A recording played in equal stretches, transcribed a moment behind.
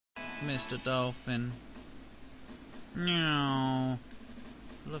Mr. Dolphin. No.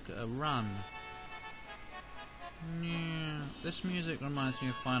 Look at her run. No. This music reminds me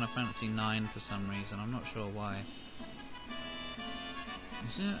of Final Fantasy IX for some reason. I'm not sure why.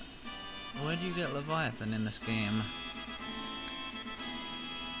 Is it? Where do you get Leviathan in this game?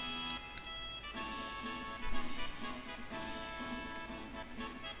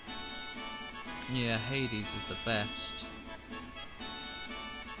 Yeah, Hades is the best.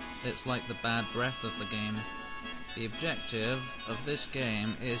 It's like the bad breath of the game. The objective of this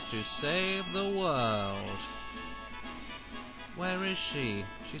game is to save the world. Where is she?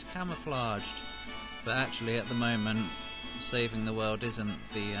 She's camouflaged. But actually at the moment, saving the world isn't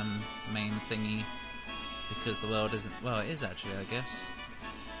the main thingy. Because the world isn't... well, it is actually, I guess.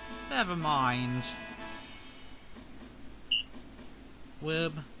 Never mind.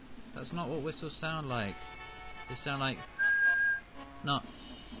 Wib. That's not what whistles sound like. They sound like... not...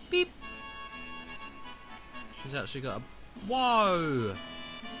 beep. She's actually got a... whoa!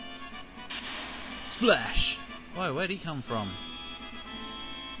 Splash! Whoa, where'd he come from?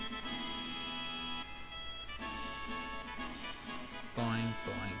 Boing,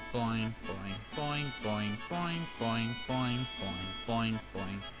 boing, boing, boing, boing, boing, boing, boing, boing, boing,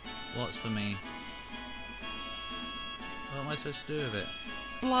 boing. What's for me? What am I supposed to do with it?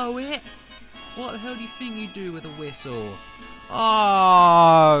 Blow it? What the hell do you think you do with a whistle?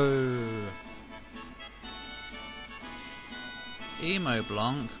 Oh! Emo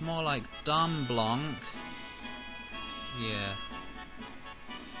Blanc, more like Dumb Blanc. Yeah.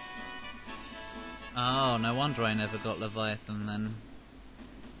 Oh, no wonder I never got Leviathan then.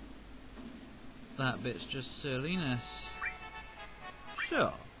 That bit's just silliness.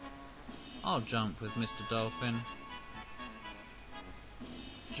 Sure. I'll jump with Mr. Dolphin.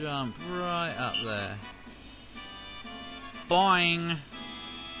 Jump right up there. Boing!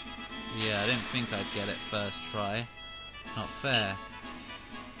 Yeah, I didn't think I'd get it first try. Not fair.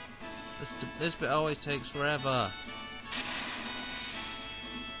 This bit always takes forever.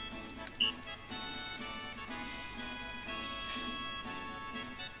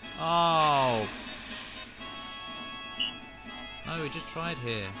 Oh! No, we just tried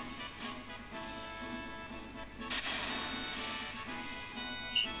here.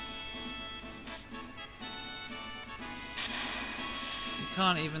 You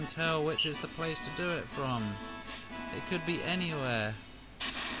can't even tell which is the place to do it from. It could be anywhere.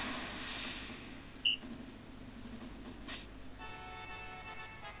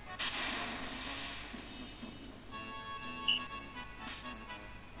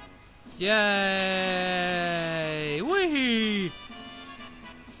 Yay! Whee!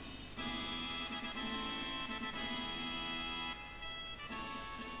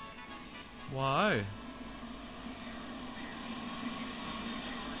 Whoa!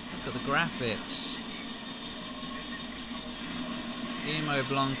 Look at the graphics. Emo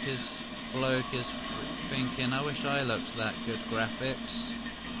Blanc is bloke is thinking, I wish I looked that good graphics.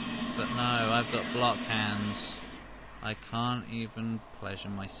 But no, I've got block hands. I can't even pleasure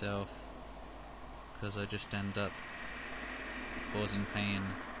myself. Because I just end up causing pain.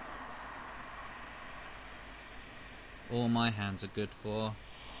 All my hands are good for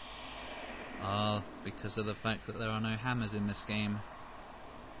are because of the fact that there are no hammers in this game.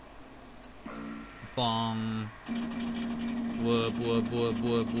 Bong. Whoop, whoop, whoop,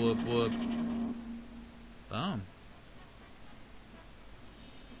 whoop, whoop, whoop. Boom.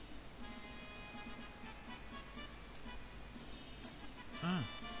 Ah.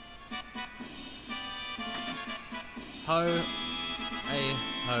 Ho. Hey,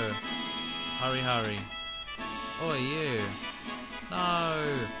 ho. Hurry, hurry. Oi, you.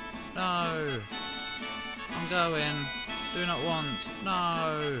 No. No. I'm going. Do not want.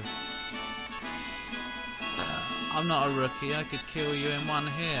 No. I'm not a rookie. I could kill you in one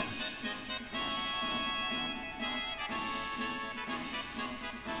hit.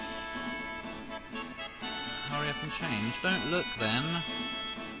 Hurry up and change. Don't look then.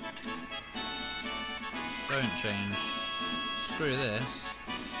 Don't change. Screw this.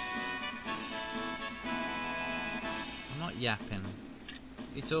 I'm not yapping.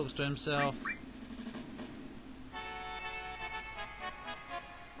 He talks to himself.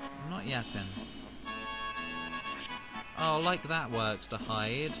 I'm not yapping. Oh, like that works to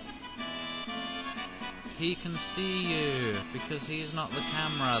hide. He can see you because he's not the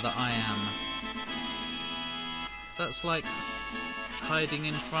camera that I am. That's like hiding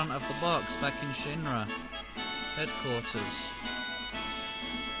in front of the box back in Shinra headquarters.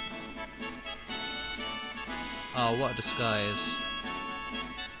 Oh, what a disguise.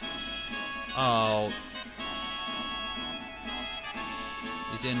 Oh.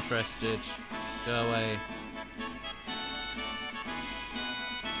 He's interested. Go away.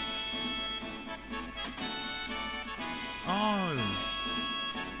 Oh!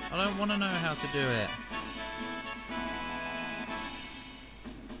 I don't want to know how to do it.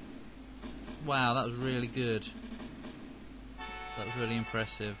 Wow, that was really good. That was really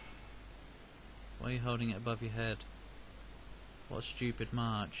impressive. Why are you holding it above your head? What a stupid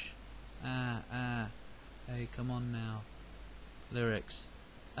march. Hey, come on now. Lyrics.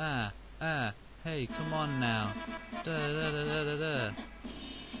 Hey, come on now. Da da da da da da.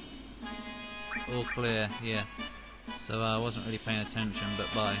 All clear, yeah. So I wasn't really paying attention, but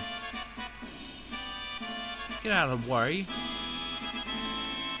bye. Get out of the way.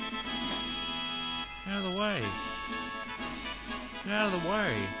 Get out of the way. Get out of the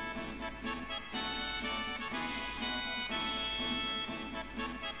way.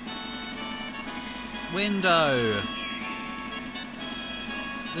 Window.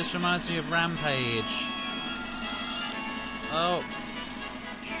 This reminds me of Rampage. Oh.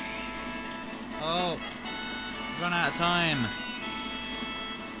 Oh. Run out of time.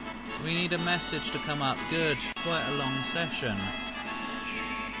 We need a message to come up. Good. Quite a long session.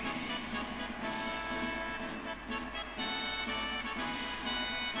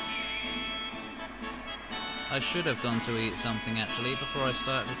 I should have gone to eat something actually before I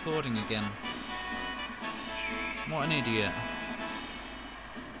start recording again. What an idiot.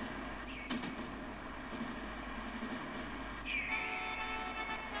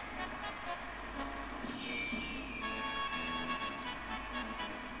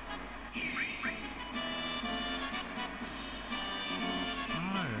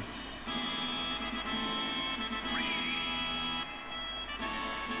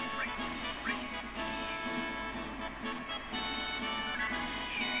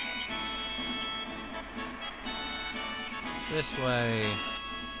 This way.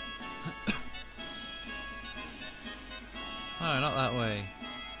 No, not that way.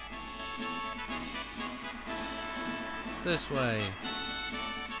 This way.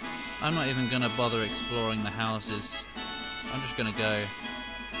 I'm not even gonna bother exploring the houses. I'm just gonna go.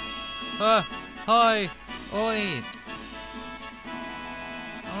 Ah! Hi! Oi!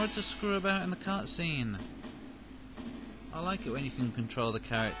 I wanted to screw about in the cutscene. I like it when you can control the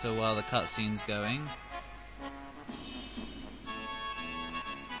character while the cutscene's going.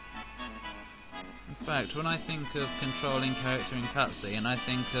 In fact, when I think of controlling character in cutscene, I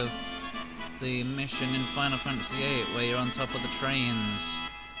think of the mission in Final Fantasy VIII where you're on top of the trains.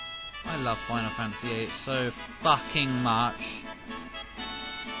 I love Final Fantasy VIII so fucking much.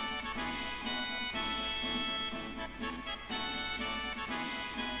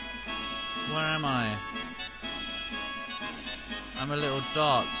 Where am I? I'm a little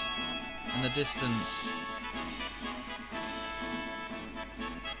dot in the distance.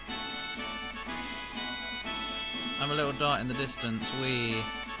 I'm a little dot in the distance.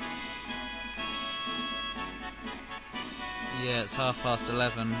 Yeah, it's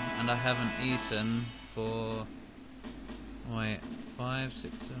 11:30 and I haven't eaten for... Wait, 5,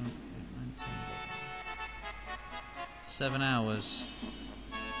 6, 7, 8, 9, 10, 7 hours.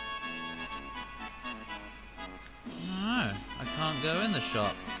 No, I can't go in the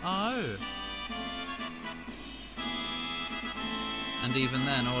shop. Oh! And even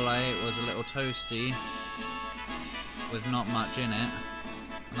then, all I ate was a little toasty with not much in it,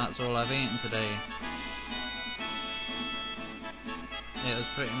 and that's all I've eaten today. It was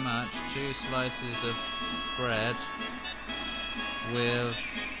pretty much 2 slices of bread with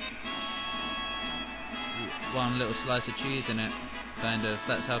 1 little slice of cheese in it, kind of.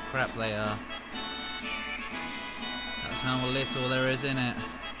 That's how crap they are. That's how little there is in it.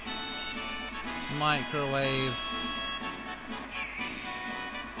 Microwave.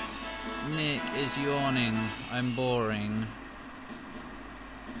 Nick is yawning. I'm boring.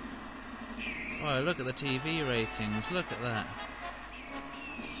 Oh, look at the TV ratings. Look at that.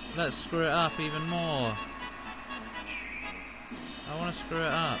 Let's screw it up even more. I want to screw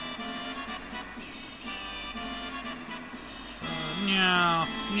it up. Meow,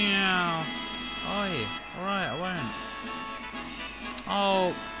 meow. Oi, alright, I won't.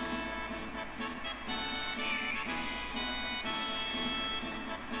 Oh.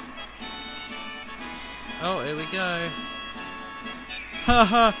 Oh, here we go.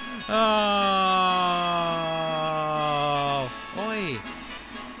 Haha. Oh. Oi.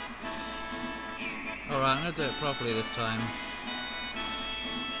 Alright, I'm going to do it properly this time.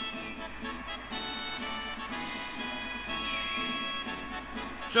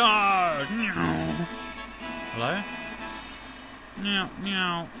 Charge! Hello? Meow,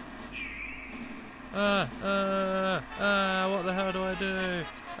 meow. What the hell do I do?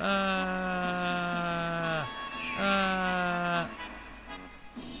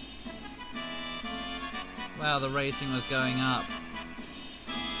 Wow, the rating was going up.